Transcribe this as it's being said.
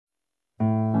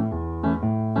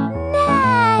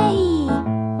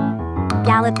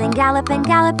Galloping, galloping,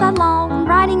 gallop along,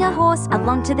 riding a horse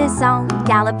along to this song.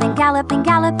 Galloping, galloping,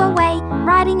 gallop away,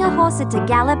 riding a horse, it's a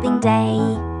galloping day.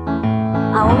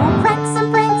 Oh, prance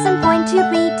and point your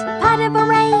feet, pat a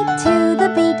beret to the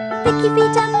beat. Pick your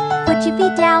feet up, put your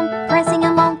feet down, pressing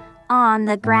along on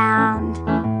the ground.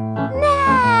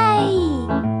 Neigh!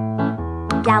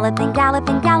 Galloping,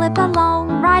 galloping, gallop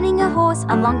along, riding a horse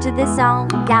along to this song.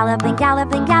 Galloping,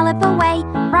 galloping, gallop away,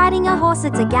 riding a horse,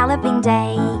 it's a galloping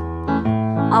day.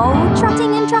 Oh,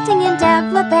 trotting and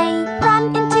développé,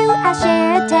 run into a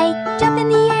charité. Jump in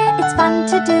the air, it's fun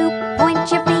to do.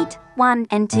 Point your feet, 1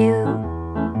 and 2.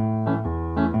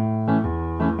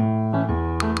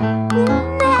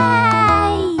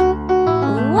 Neigh!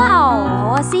 Whoa,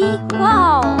 horsey,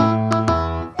 whoa!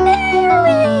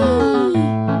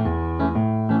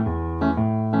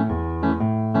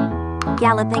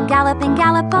 Galloping, galloping,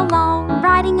 gallop along,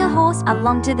 riding a horse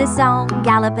along to this song.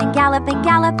 Galloping, galloping,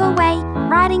 gallop away,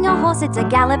 riding a horse, it's a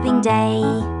galloping day.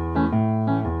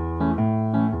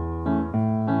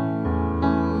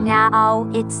 Now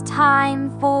it's time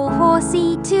for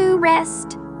horsey to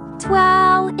rest.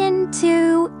 Twirl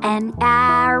into an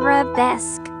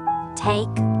arabesque.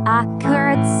 Take a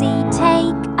curtsy,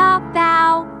 take a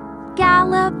bow.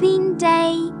 Galloping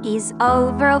day is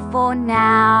over for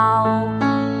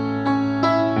now.